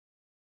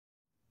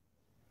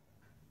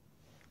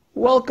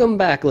Welcome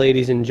back,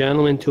 ladies and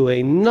gentlemen, to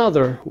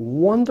another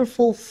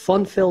wonderful,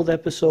 fun-filled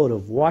episode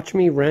of Watch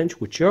Me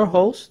Wrench with your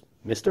host,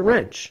 Mr.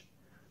 Wrench.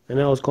 I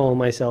know I was calling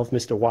myself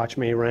Mr. Watch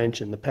Me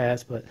Wrench in the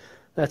past, but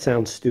that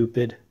sounds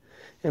stupid,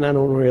 and I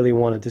don't really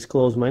want to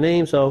disclose my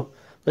name, so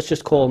let's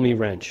just call me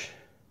Wrench.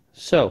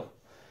 So,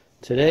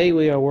 today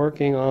we are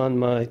working on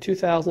my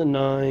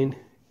 2009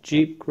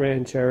 Jeep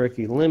Grand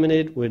Cherokee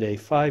Limited with a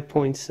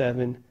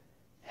 5.7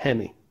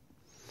 Hemi.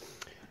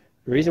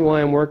 The reason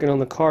why I'm working on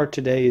the car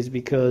today is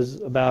because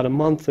about a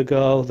month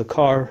ago the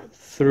car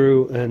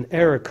threw an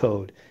error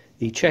code.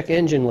 The check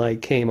engine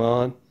light came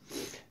on,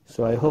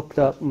 so I hooked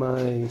up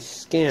my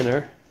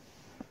scanner.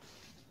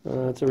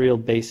 It's a real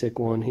basic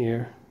one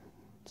here.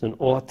 It's an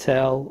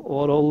Autel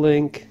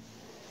AutoLink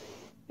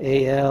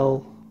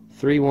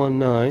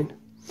AL319,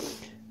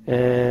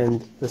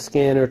 and the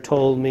scanner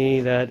told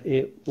me that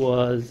it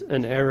was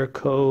an error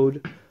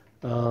code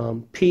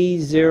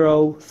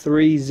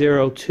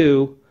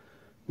P0302,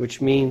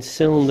 which means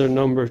cylinder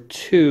number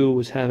 2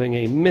 was having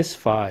a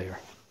misfire.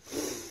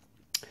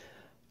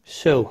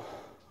 So,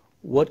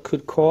 what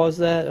could cause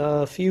that?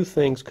 A few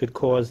things could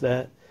cause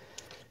that.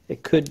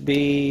 It could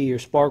be your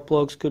spark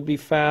plugs could be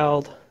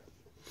fouled,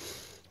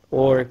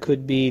 or it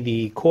could be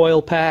the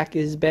coil pack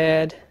is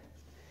bad.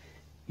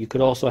 You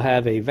could also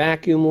have a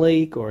vacuum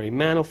leak or a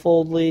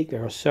manifold leak.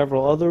 There are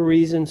several other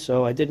reasons,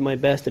 so I did my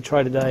best to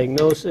try to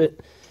diagnose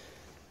it.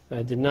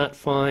 I did not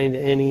find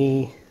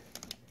any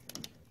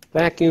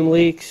vacuum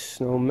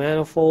leaks, no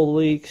manifold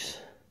leaks.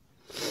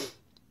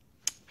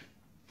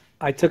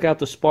 I took out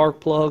the spark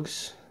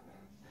plugs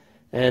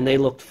and they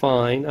looked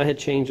fine. I had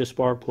changed the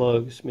spark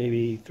plugs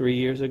maybe 3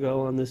 years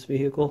ago on this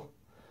vehicle,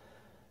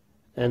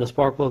 and the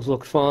spark plugs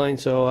looked fine,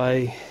 so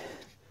I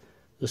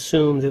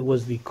assumed it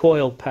was the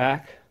coil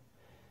pack.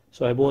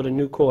 So I bought a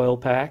new coil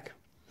pack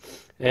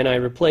and I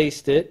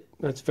replaced it.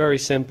 That's very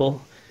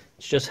simple.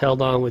 It's just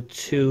held on with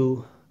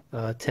two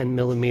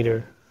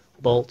 10mm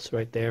bolts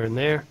right there and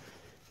there.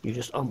 You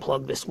just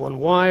unplug this one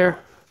wire,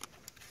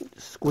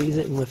 squeeze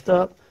it and lift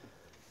up,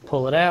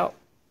 pull it out,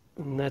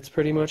 and that's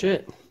pretty much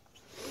it.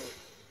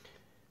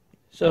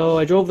 So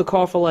I drove the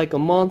car for like a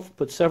month,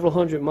 put several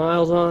hundred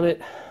miles on it,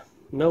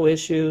 no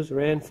issues,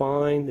 ran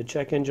fine, the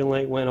check engine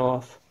light went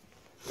off.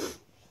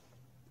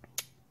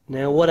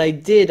 Now what I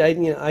did,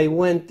 I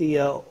went the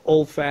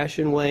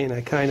old-fashioned way, and I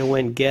kind of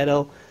went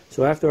ghetto.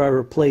 So after I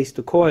replaced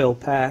the coil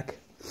pack,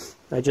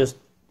 I just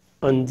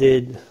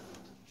undid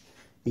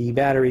the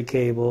battery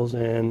cables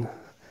and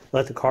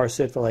let the car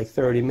sit for like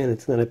 30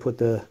 minutes. Then I put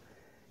the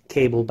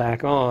cable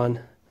back on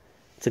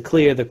to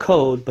clear the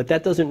code, but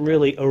that doesn't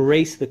really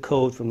erase the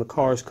code from the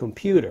car's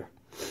computer.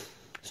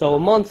 So a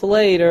month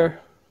later,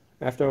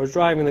 after I was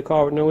driving the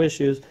car with no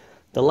issues,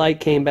 the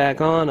light came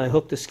back on. I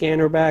hooked the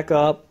scanner back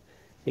up.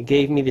 It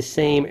gave me the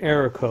same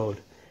error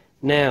code.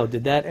 Now,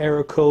 did that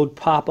error code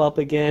pop up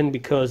again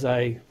because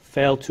I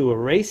failed to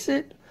erase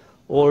it,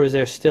 or is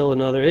there still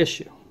another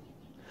issue?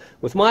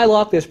 With my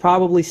luck, there's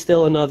probably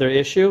still another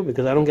issue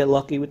because I don't get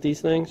lucky with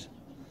these things.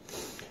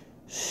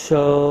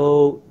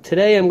 So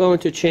today I'm going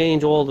to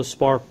change all the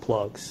spark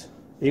plugs,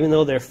 even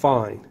though they're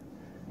fine.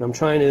 And I'm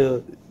trying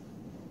to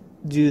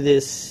do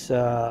this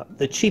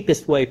the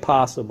cheapest way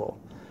possible.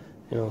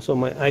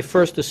 So I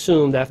first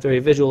assumed after a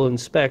visual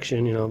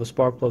inspection, the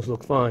spark plugs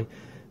look fine.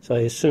 So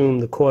I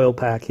assumed the coil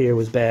pack here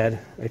was bad.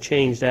 I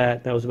changed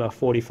that. That was about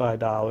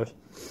 $45.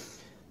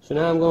 So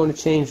now I'm going to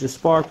change the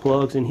spark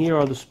plugs, and here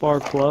are the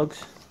spark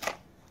plugs.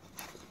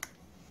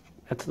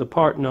 That's the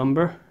part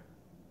number.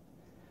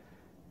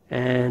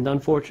 And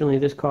unfortunately,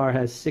 this car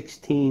has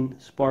 16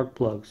 spark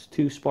plugs,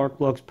 2 spark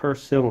plugs per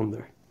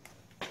cylinder.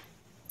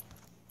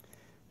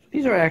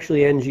 These are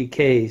actually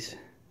NGKs.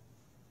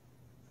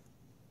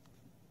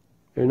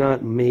 They're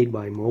not made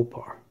by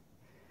Mopar.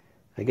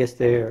 I guess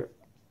they're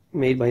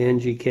made by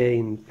NGK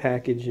and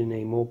packaged in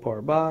a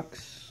Mopar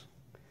box.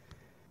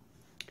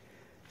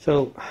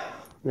 So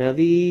now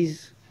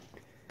these,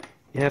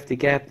 you have to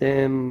gap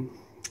them.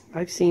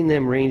 I've seen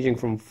them ranging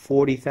from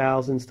 40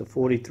 thousandths to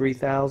 43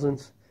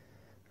 thousandths.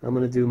 I'm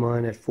going to do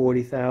mine at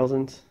 40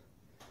 thousandths.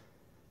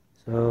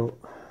 So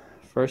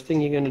first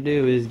thing you're going to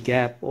do is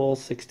gap all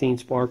 16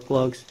 spark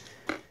plugs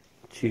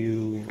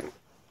to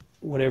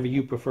whatever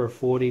you prefer,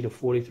 40 to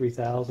 43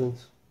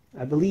 thousandths.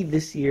 I believe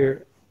this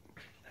year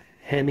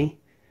Hemi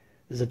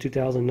is a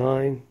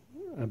 2009.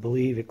 I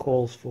believe it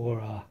calls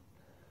for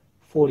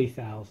 40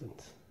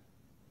 thousandths.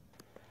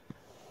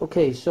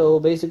 Okay, so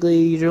basically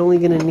you're only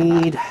going to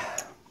need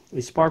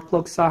a spark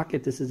plug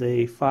socket. This is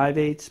a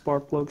 5/8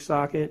 spark plug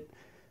socket.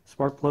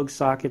 Spark plug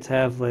sockets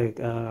have they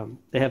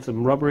have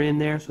some rubber in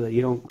there so that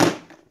you don't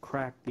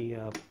crack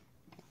the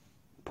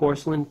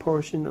porcelain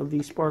portion of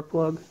the spark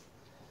plug.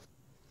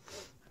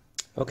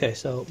 Okay,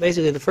 so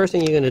basically the first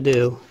thing you're going to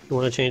do, you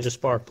want to change the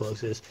spark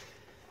plugs, is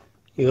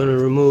you're going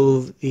to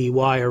remove the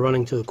wire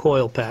running to the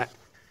coil pack.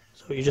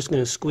 So you're just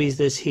going to squeeze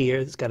this here.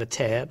 It's got a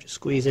tab. Just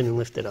squeeze it and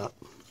lift it up.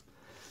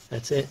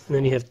 That's it. And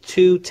then you have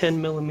two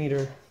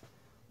 10mm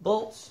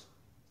bolts.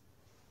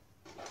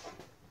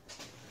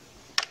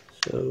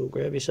 So So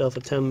grab yourself a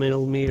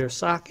 10mm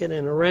socket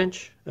and a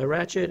wrench, a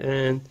ratchet,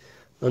 and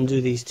undo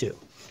these two.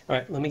 All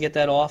right, let me get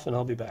that off and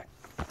I'll be back.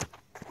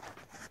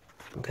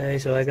 Okay,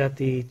 so I got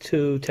the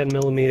two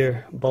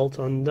 10mm bolts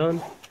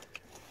undone.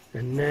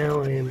 And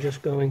now I am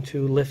just going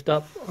to lift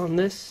up on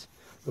this,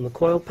 on the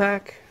coil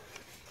pack.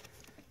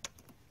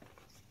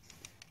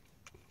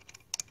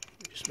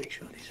 Just make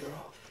sure these are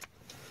off.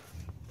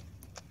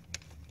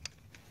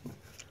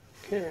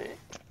 Okay.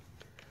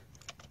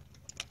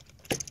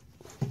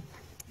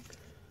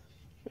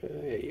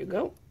 There you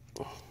go.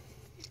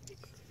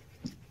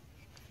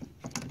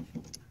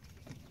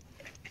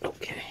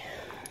 Okay.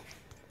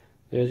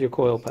 There's your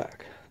coil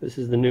pack. This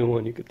is the new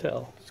one, you could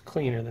tell. It's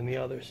cleaner than the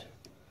others.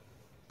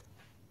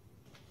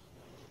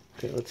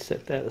 Okay, let's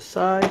set that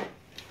aside.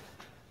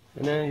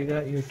 And then you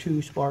got your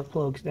two spark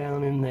plugs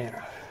down in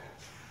there.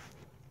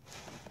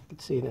 You can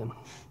see them.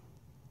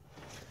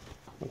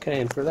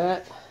 Okay, and for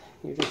that,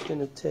 you're just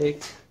going to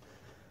take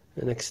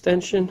an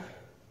extension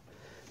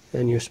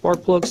and your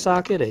spark plug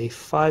socket, a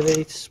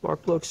 5/8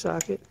 spark plug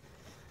socket.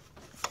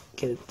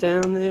 Get it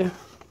down there.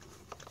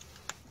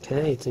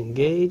 Okay, it's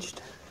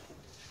engaged.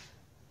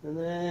 And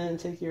then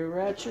take your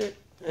ratchet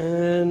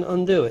and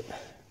undo it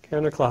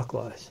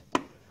counterclockwise.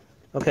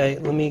 Okay,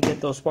 let me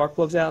get those spark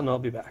plugs out and I'll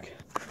be back.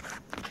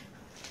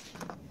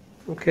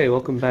 Okay,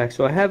 welcome back.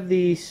 So I have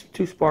these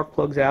two spark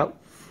plugs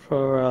out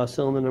for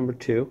cylinder number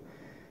 2.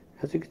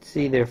 As you can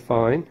see, they're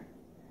fine.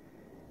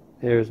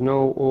 There's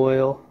no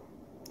oil,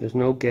 there's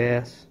no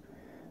gas,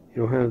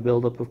 you don't have a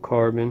buildup of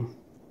carbon.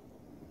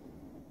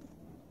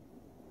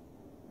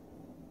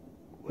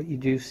 What you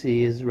do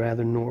see is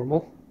rather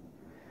normal.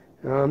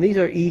 These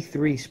are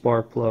E3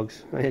 spark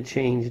plugs. I had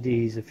changed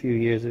these a few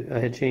years ago. I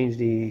had changed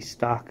the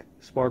stock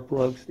spark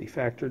plugs,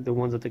 the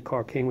ones that the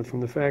car came with from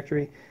the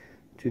factory,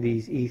 to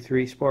these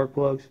E3 spark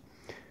plugs.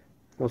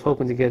 I was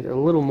hoping to get a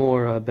little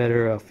more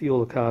better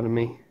fuel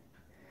economy,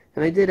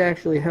 and they did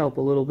actually help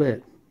a little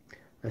bit.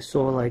 I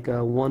saw like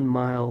 1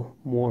 mile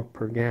more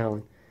per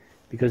gallon,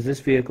 because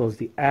this vehicle is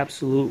the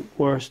absolute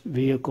worst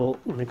vehicle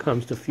when it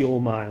comes to fuel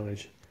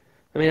mileage.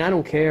 I mean, I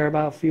don't care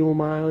about fuel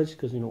mileage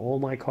because, you know, all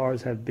my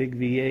cars have big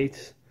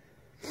V8s,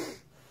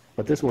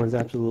 but this one's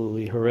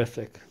absolutely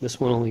horrific. This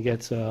one only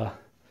gets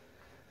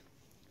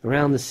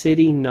around the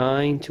city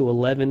 9 to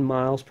 11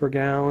 miles per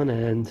gallon,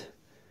 and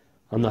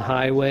on the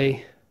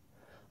highway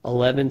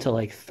 11 to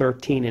like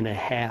 13 and a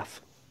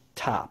half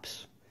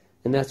tops,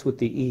 and that's with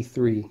the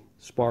E3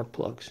 spark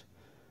plugs.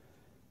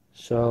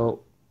 So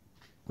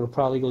it'll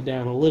probably go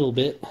down a little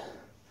bit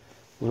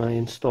when I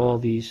install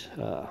these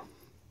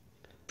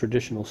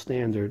traditional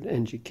standard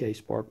NGK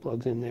spark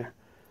plugs in there.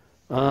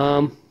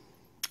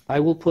 I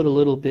will put a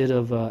little bit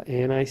of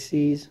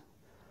anti-seize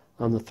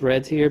on the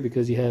threads here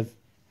because you have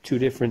two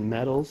different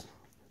metals.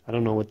 I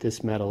don't know what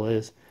this metal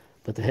is,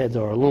 but the heads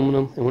are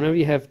aluminum, and whenever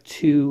you have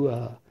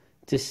two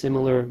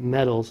dissimilar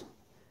metals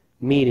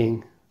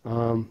meeting,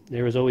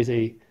 there is always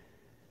a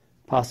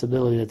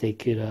possibility that they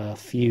could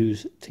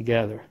fuse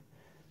together.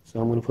 So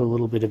I'm going to put a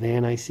little bit of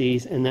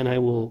anti-seize, and then I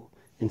will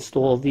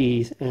install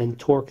these and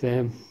torque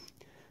them.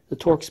 The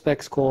torque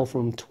specs call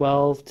from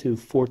 12 to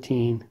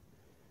 14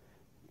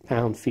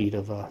 pound-feet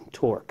of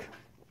torque.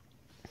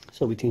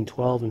 So between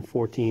 12 and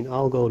 14,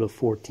 I'll go to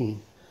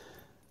 14.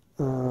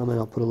 And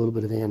I'll put a little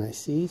bit of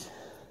anti-seize,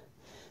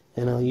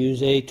 and I'll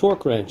use a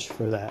torque wrench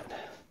for that.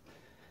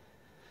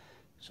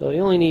 So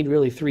you only need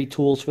really 3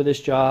 tools for this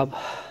job: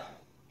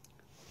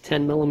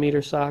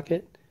 10mm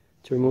socket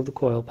to remove the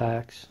coil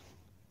packs,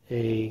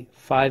 a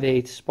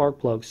 5/8 spark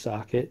plug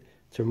socket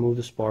to remove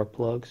the spark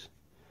plugs,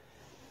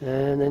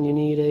 and then you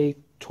need a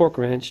torque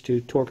wrench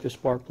to torque the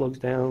spark plugs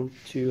down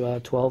to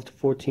 12 to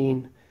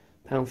 14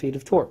 pound-feet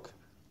of torque.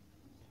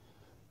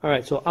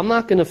 Alright, so I'm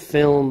not going to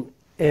film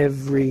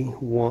every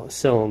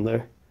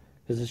cylinder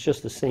because it's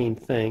just the same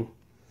thing.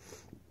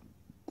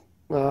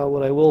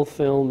 What I will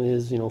film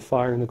is, you know,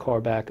 firing the car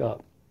back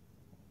up.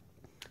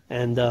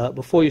 And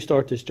before you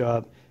start this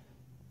job,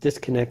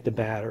 disconnect the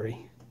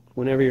battery.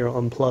 Whenever you're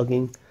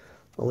unplugging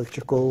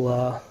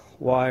electrical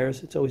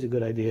wires, it's always a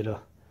good idea to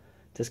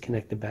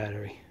disconnect the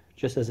battery,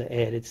 just as an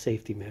added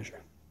safety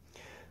measure.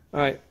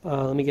 Alright,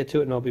 let me get to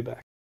it and I'll be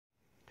back.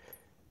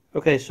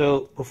 Okay,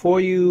 so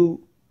before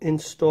you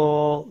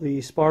install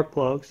the spark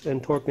plugs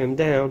and torque them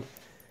down,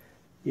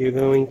 you're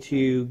going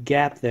to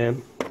gap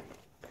them.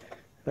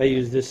 I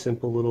use this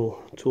simple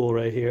little tool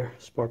right here,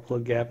 spark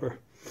plug gapper.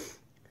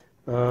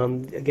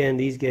 Again,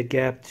 these get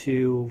gapped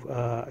to,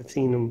 I've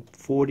seen them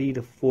 40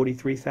 to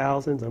 43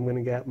 thousandths. I'm going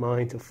to gap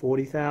mine to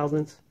 40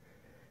 thousandths.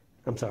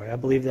 I'm sorry, I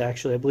believe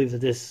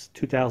that this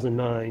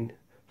 2009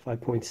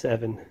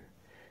 5.7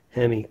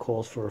 Hemi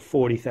calls for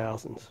 40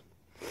 thousandths.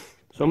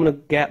 So I'm going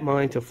to gap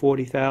mine to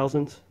 40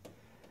 thousandths,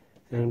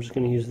 and I'm just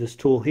going to use this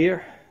tool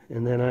here,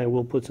 and then I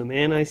will put some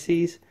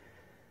anti-seize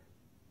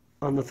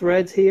on the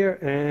threads here,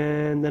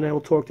 and then I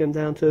will torque them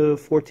down to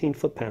 14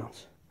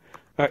 foot-pounds.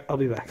 Alright, I'll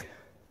be back.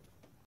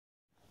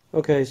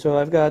 Okay, so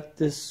I've got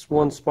this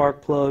one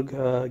spark plug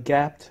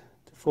gapped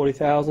to 40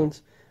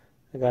 thousandths.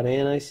 I got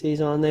anti-seize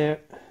on there,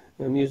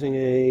 I'm using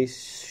a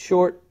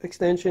short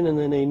extension and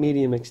then a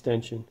medium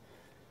extension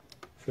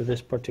for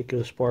this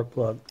particular spark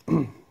plug.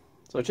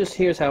 So just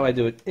here's how I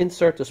do it.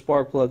 Insert the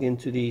spark plug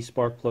into the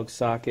spark plug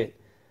socket.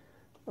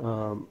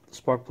 The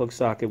spark plug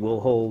socket will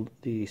hold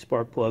the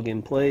spark plug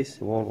in place.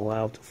 It won't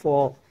allow it to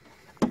fall.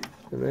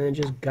 And then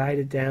just guide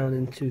it down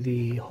into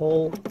the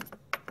hole.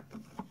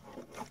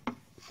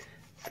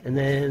 And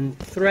then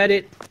thread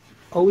it.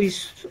 I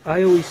always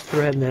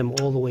thread them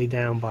all the way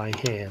down by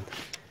hand.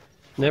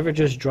 Never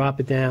just drop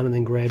it down and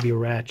then grab your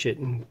ratchet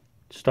and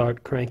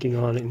start cranking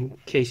on it in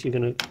case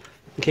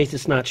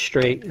it's not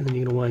straight, and then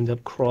you're gonna wind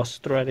up cross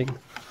threading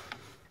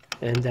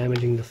and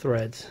damaging the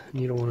threads.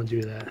 And you don't want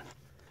to do that.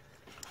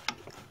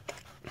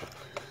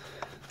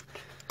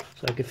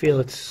 So I can feel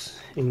it's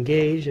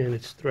engaged and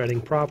it's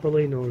threading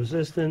properly, no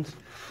resistance,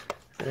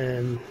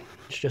 and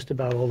it's just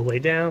about all the way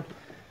down.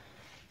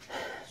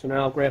 So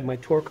now I'll grab my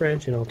torque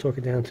wrench and I'll torque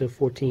it down to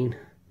 14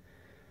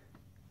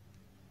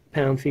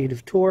 pound-feet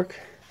of torque.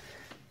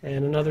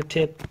 And another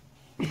tip,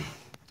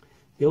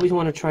 you always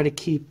want to try to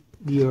keep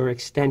your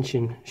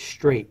extension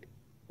straight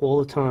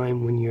all the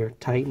time when you're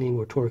tightening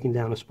or torquing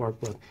down a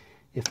spark plug.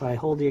 If I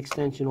hold the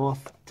extension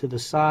off to the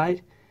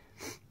side,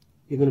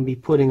 you're going to be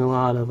putting a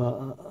lot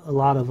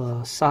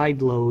of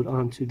side load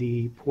onto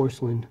the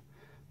porcelain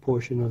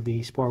portion of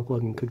the spark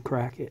plug and could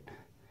crack it.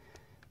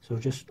 So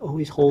just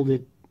always hold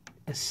it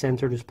as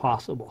centered as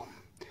possible.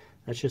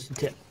 That's just a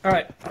tip. All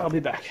right, I'll be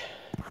back.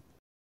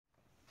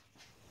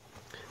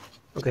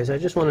 Okay, so I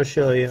just want to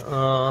show you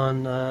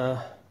I'm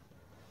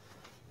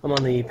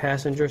on the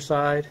passenger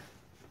side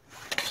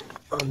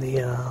on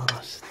the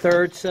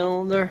third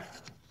cylinder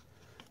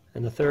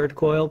and the third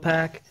coil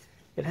pack.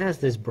 It has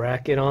this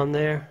bracket on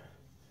there,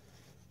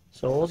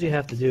 so all you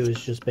have to do is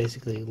just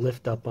basically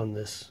lift up on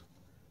this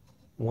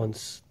one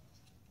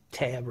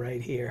tab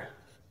right here,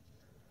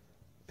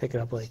 pick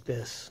it up like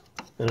this,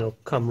 and it'll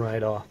come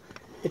right off.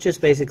 It just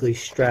basically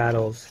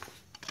straddles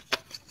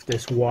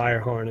this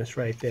wire harness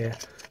right there.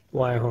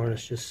 Wire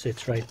harness just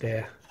sits right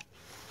there.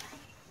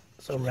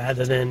 So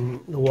rather than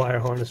the wire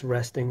harness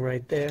resting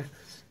right there,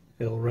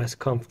 it'll rest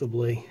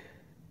comfortably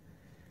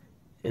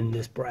in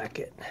this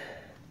bracket.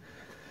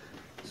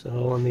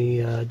 So on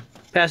the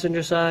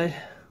passenger side,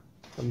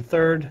 on the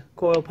third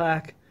coil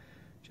pack,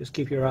 just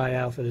keep your eye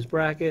out for this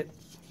bracket.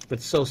 But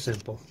it's so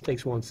simple. It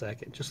takes 1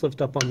 second. Just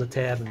lift up on the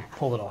tab and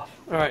pull it off.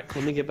 Alright,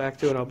 let me get back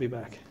to it. I'll be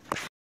back.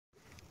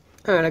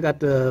 Alright, I got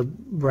the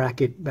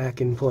bracket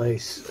back in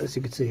place. As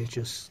you can see, it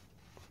just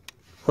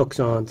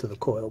hooks on to the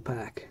coil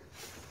pack.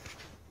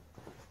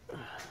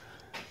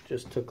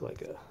 Just took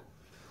like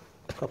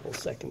a couple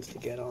seconds to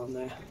get on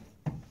there.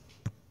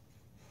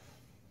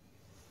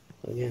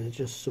 Again, it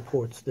just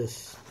supports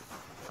this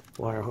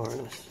wire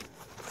harness.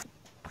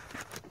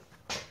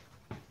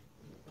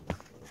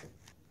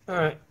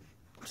 Alright,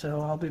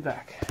 so I'll be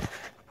back.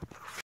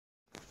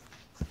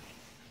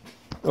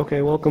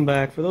 Okay, welcome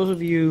back. For those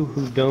of you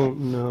who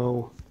don't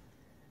know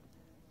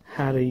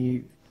how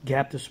to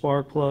gap the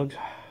spark plugs,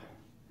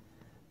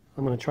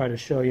 I'm going to try to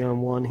show you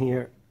on one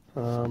here.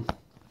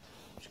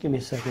 Just give me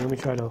a second. Let me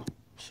try to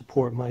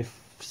support my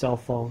cell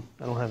phone.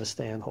 I don't have a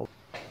stand hold.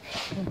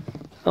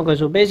 Okay,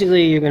 so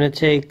basically you're going to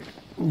take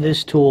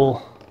this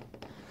tool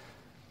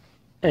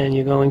and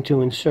you're going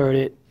to insert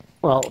it.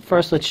 Well,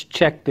 first let's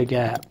check the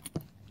gap.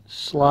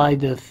 Slide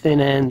the thin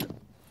end.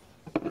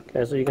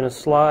 Okay, so you're going to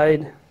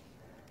slide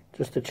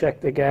just to check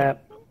the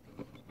gap.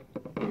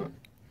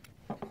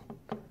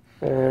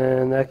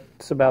 And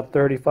that's about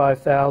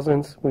 35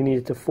 thousandths. We need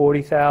it to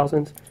 40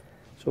 thousandths.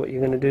 So what you're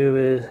going to do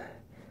is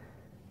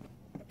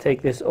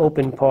take this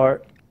open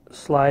part,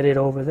 slide it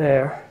over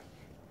there.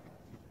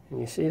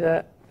 And you see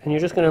that? And you're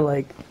just going to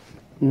like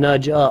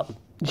nudge up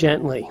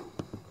gently.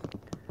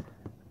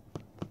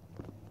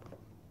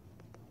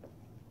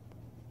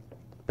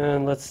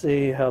 And let's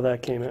see how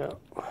that came out.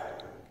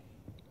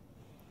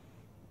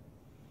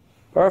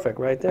 Perfect,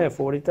 right there,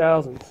 40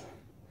 thousandths.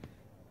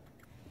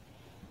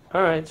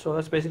 Alright, so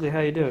that's basically how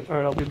you do it.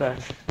 Alright, I'll be back.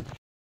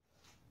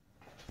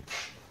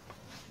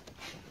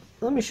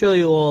 Let me show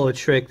you all a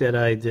trick that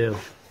I do.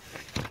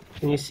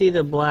 Can you see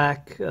the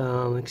black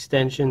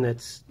extension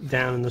that's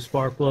down in the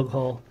spark plug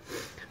hole?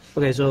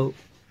 Okay, so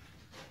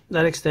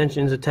that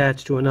extension is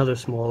attached to another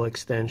small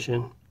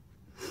extension,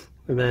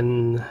 and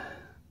then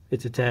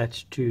it's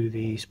attached to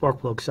the spark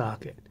plug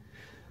socket.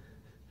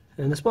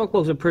 And the spark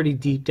plugs are pretty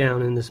deep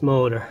down in this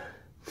motor.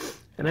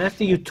 And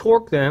after you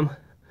torque them,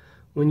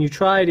 when you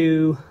try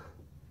to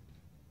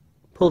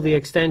pull the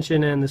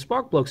extension and the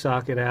spark plug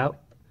socket out,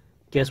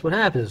 guess what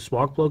happens? The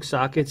spark plug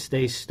socket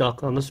stays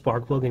stuck on the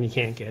spark plug and you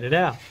can't get it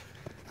out.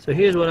 So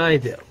here's what I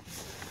do.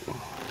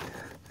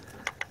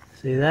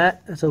 See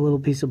that? That's a little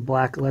piece of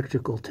black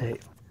electrical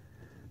tape.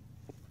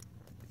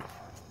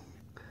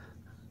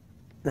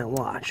 Now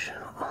watch.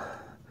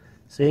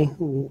 See?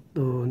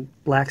 The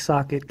black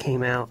socket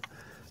came out.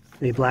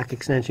 The black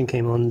extension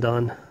came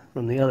undone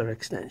from the other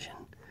extension.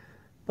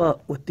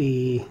 But with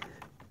the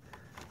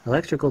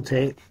electrical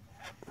tape,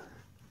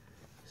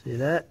 see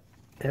that?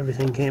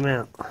 Everything came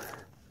out.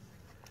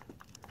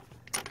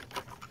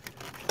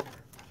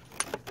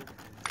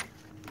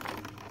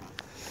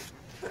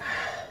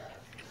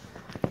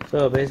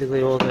 So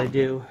basically all I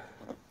do,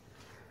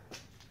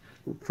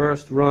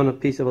 first run a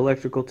piece of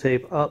electrical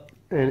tape up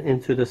and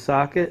into the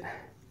socket,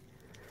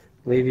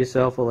 leave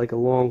yourself like a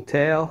long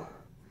tail,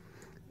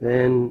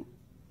 then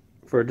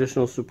for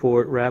additional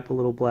support wrap a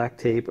little black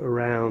tape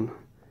around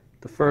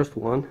the first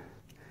one,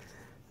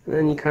 and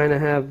then you kind of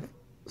have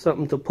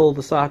something to pull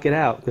the socket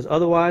out, because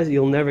otherwise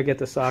you'll never get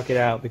the socket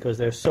out because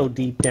they're so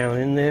deep down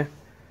in there,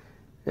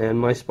 and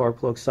my spark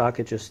plug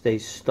socket just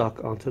stays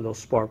stuck onto those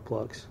spark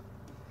plugs.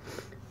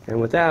 And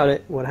without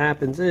it, what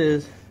happens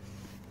is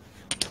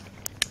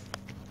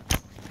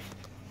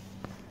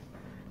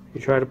you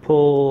try to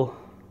pull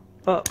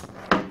up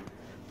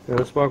and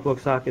the spark plug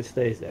socket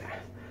stays there.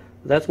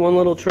 That's one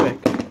little trick.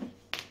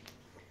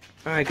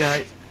 Alright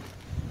guys,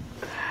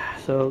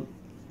 so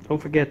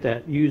don't forget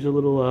that. Use a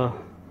little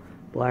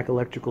black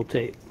electrical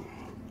tape.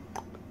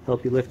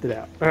 Help you lift it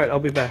out. Alright, I'll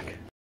be back.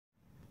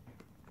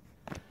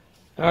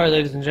 Alright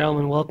ladies and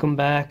gentlemen, welcome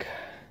back.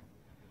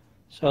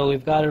 So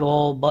we've got it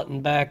all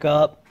buttoned back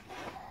up.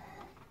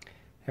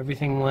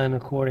 Everything went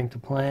according to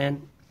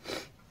plan.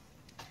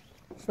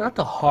 It's not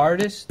the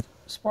hardest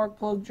spark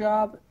plug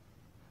job,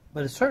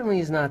 but it certainly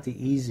is not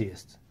the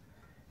easiest.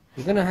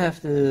 You're going to have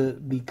to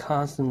be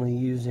constantly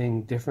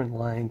using different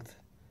length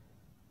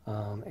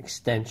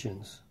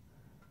extensions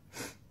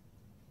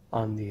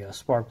on the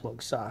spark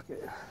plug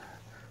socket.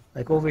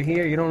 Like over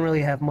here, you don't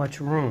really have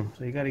much room,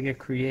 so you got to get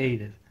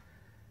creative.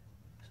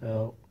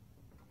 So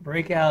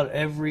break out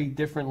every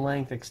different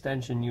length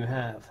extension you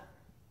have.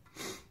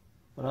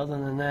 But other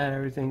than that,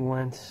 everything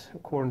went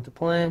according to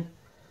plan.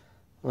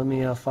 Let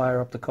me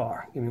fire up the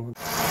car. Give me one.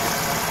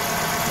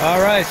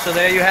 Alright, so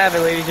there you have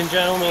it, ladies and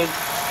gentlemen.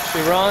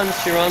 She runs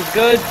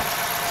good.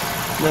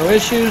 No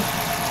issues.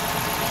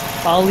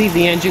 I'll leave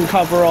the engine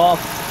cover off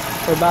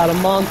for about a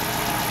month,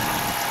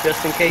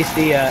 just in case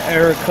the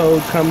error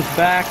code comes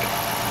back.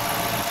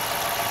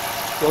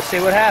 We'll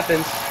see what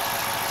happens.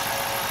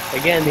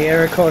 Again, the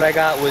error code I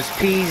got was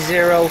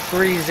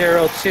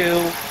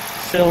P0302.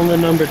 Cylinder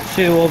number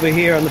 2 over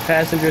here on the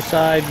passenger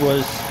side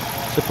was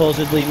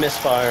supposedly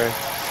misfiring.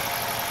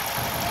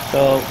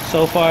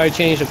 So far I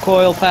changed the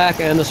coil pack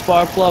and the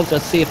spark plugs.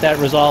 Let's see if that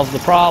resolves the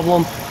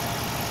problem.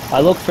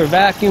 I looked for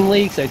vacuum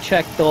leaks. I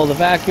checked all the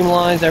vacuum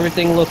lines.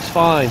 Everything looks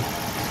fine.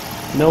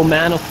 No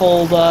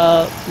manifold,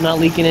 not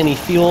leaking any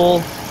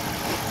fuel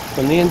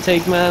from the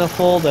intake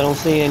manifold. I don't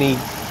see any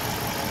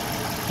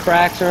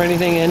cracks or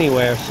anything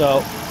anywhere.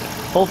 So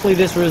hopefully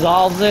this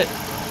resolves it.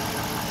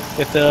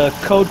 If the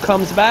code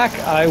comes back,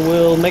 I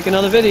will make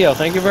another video.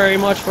 Thank you very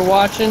much for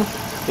watching.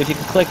 If you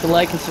could click the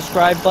like and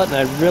subscribe button,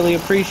 I'd really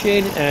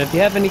appreciate it. And if you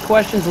have any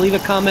questions, leave a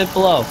comment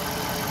below.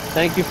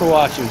 Thank you for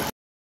watching.